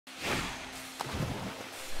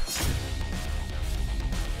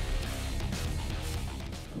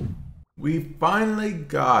We finally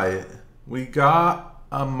got it. We got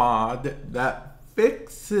a mod that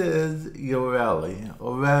fixes Yareli,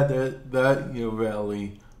 or rather the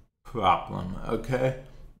Yareli problem, okay?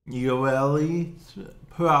 Yareli's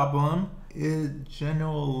problem is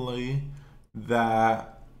generally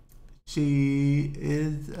that she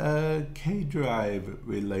is a K-drive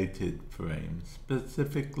related frame,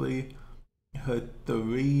 specifically her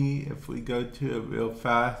 3, if we go to it real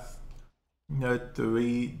fast, her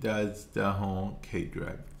 3 does the whole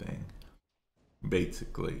K-drive thing,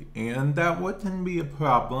 basically. And that wouldn't be a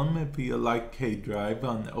problem if you like K-drive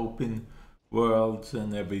on open worlds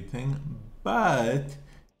and everything, but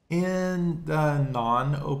in the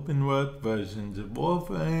non-open world versions of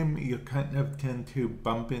Warframe, you kind of tend to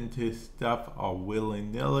bump into stuff all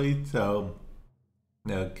willy-nilly, so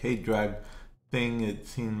the K-drive thing is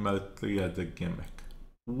seen mostly as a gimmick.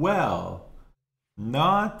 Well,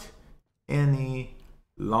 not any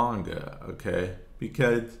longer, okay?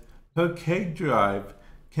 Because her K-drive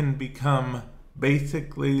can become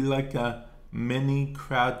basically like a mini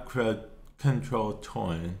crowd control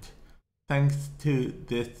torrent thanks to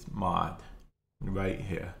this mod right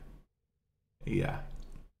here. Yeah.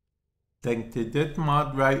 Thanks to this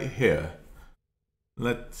mod right here.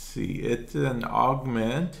 Let's see, it's an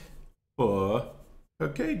augment for her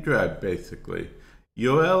K-drive basically.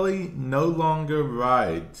 Yareli no longer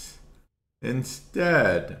rides.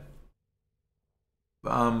 Instead,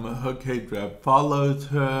 her K-drive follows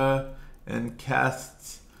her and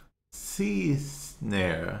casts Sea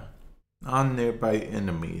Snare on nearby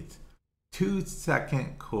enemies.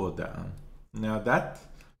 2-second cooldown. Now that's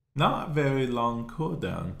not a very long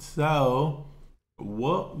cooldown. So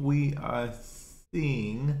what we are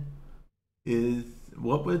seeing is,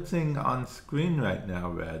 what we're seeing on screen right now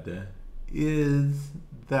rather, is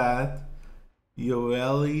that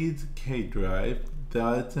Yareli's K-drive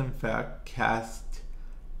does in fact cast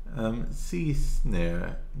Sea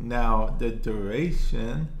Snare. Now the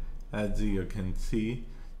duration, as you can see,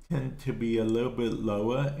 tend to be a little bit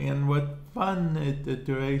lower, and what's fun is the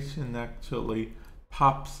duration actually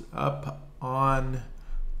pops up on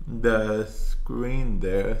the screen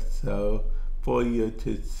there, so for you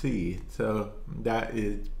to see, so that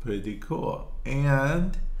is pretty cool.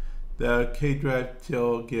 And the K-drive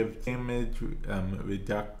still gives damage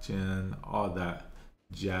reduction, all that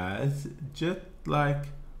jazz, just like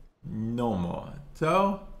normal.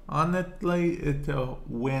 So honestly, it's a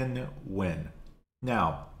win-win.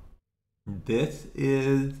 Now, this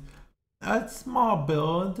is a small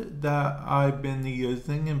build that I've been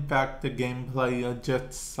using. In fact, the gameplay you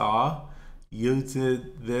just saw uses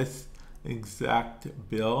this exact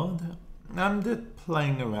build. I'm just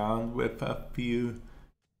playing around with a few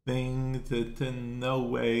things. It's in no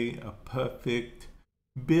way a perfect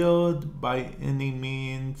build by any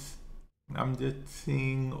means. I'm just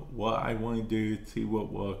seeing what I want to do, see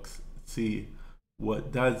what works, see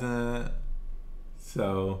what doesn't.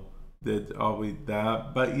 So there's always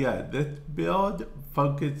that. But yeah, this build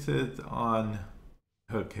focuses on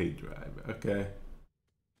her K-drive, okay?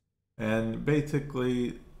 And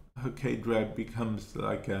basically, her K-drive becomes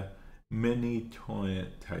like a mini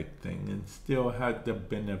torrent type thing and still had the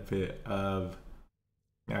benefit of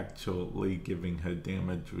actually giving her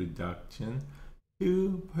damage reduction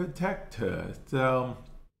to protect her. So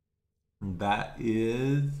that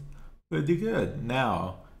is pretty good.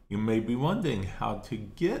 Now, you may be wondering how to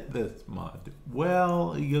get this mod.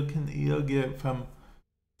 Well, you can either get it from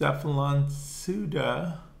Cephalon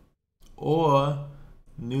Suda or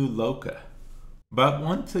New Loca. But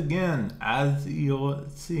once again, as you're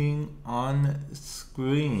seeing on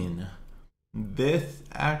screen, this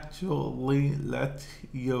actually lets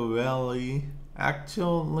Yareli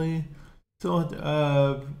actually sort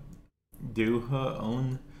of do her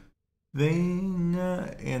own thing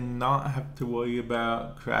and not have to worry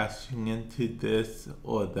about crashing into this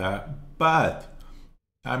or that. But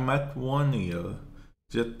I must warn you,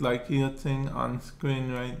 just like you're seeing on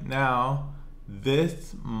screen right now,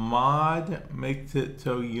 this mod makes it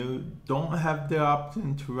so you don't have the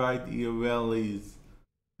option to ride Yareli's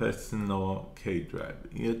personal K-drive.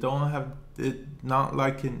 You don't have it, not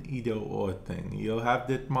like an either or thing. You'll have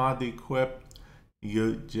this mod equipped,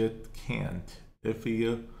 you just can't. If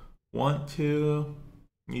you want to,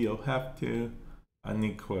 you'll have to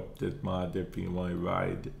unequip this mod if you want to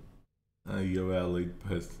ride Yareli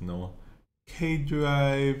personal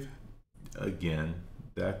K-drive. Again,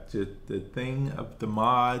 that's just the thing of the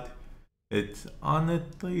mod. It's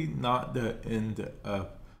honestly not the end of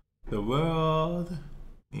the world.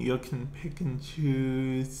 You can pick and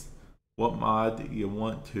choose what mod you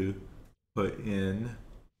want to put in.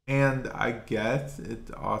 And I guess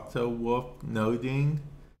it's also worth noting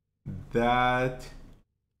that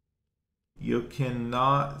you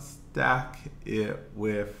cannot stack it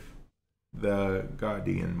with the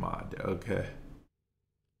Guardian mod, okay?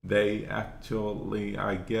 They actually,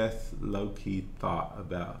 I guess, low-key thought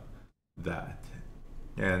about that.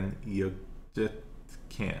 And you just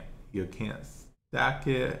can't. You can't stack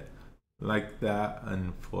it like that,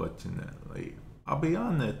 unfortunately. I'll be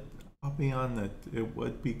honest, it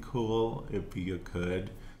would be cool if you could.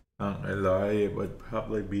 Not gonna lie, it would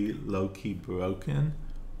probably be low-key broken,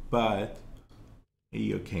 but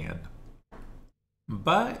you can.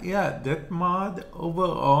 But yeah, that mod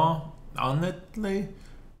overall, honestly,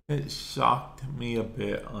 it shocked me a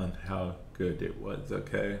bit on how good it was,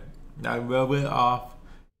 okay? I wrote it off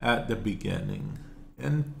at the beginning.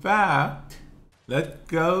 In fact, let's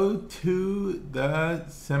go to the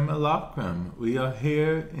simulacrum. We are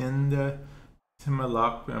here in the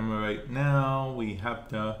simulacrum right now. We have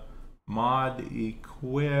the mod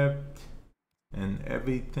equipped and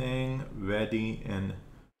everything ready and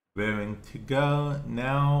raring to go.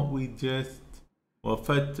 Now we just, well,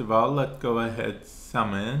 first of all, let's go ahead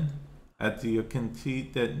summon. As you can see,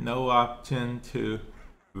 there's no option to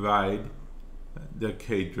ride the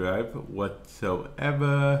K drive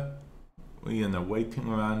whatsoever. We're in a waiting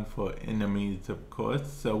around for enemies, of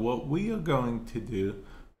course. So what we are going to do,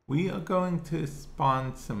 we are going to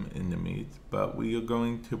spawn some enemies, but we are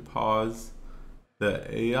going to pause the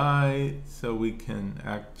AI so we can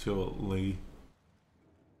actually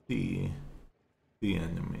see the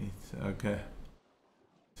enemies, okay?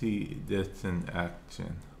 See this in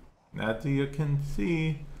action. As you can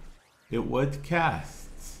see, it was cast,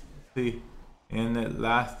 see, and it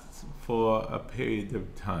lasts for a period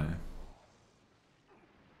of time.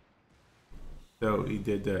 So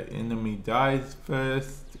either the enemy dies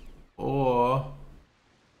first, or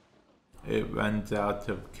it runs out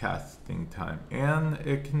of casting time, and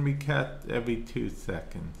it can be cast every 2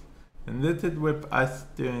 seconds. And this is with us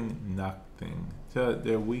doing nothing. So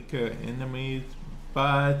they're weaker enemies,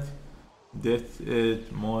 but this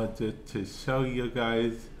is more just to show you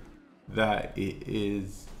guys that it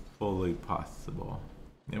is fully possible.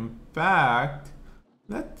 In fact,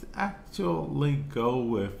 let's actually go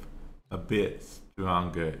with a bit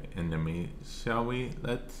stronger enemy, shall we?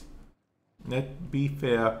 Let's beef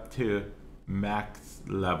it up to max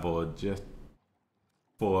level just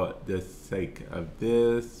for the sake of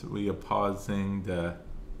this. We are pausing the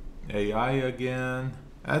AI again.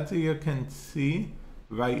 As you can see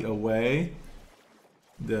right away,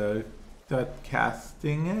 the start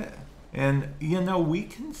casting it, and you know, we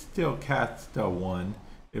can still cast our one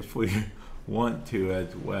if we want to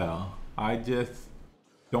as well. I just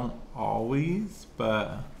don't always,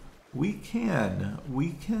 but we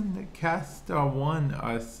can cast our one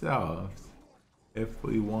ourselves if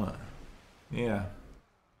we want. Yeah,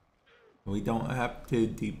 we don't have to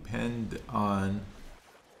depend on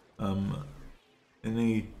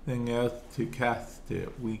anything else to cast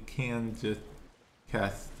it. We can just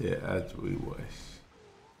cast it as we wish.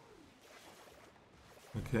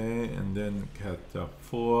 Okay, and then cast our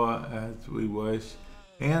 4 as we wish.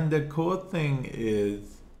 And the cool thing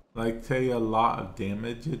is, like say a lot of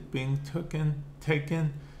damage is being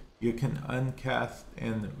taken, you can uncast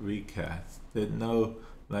and recast. There's no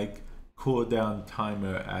like cooldown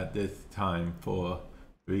timer at this time for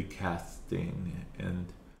recasting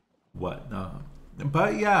and whatnot.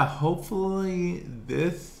 But yeah, hopefully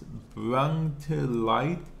this brought to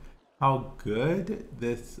light how good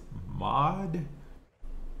this mod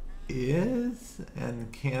is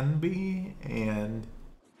and can be, and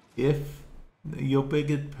if your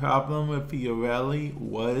biggest problem with Yareli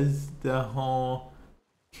was the whole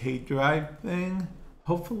K-Drive thing,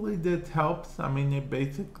 hopefully this helps. I mean, it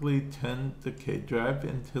basically turned the K-Drive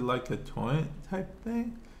into like a torrent type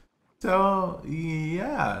thing. So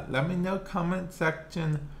yeah, let me know comment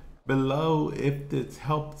section below if this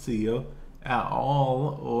helps you at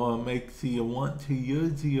all or makes you want to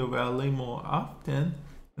use Yareli more often.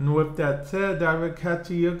 And with that said, I will catch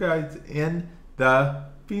you guys in the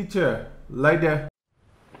future. Later.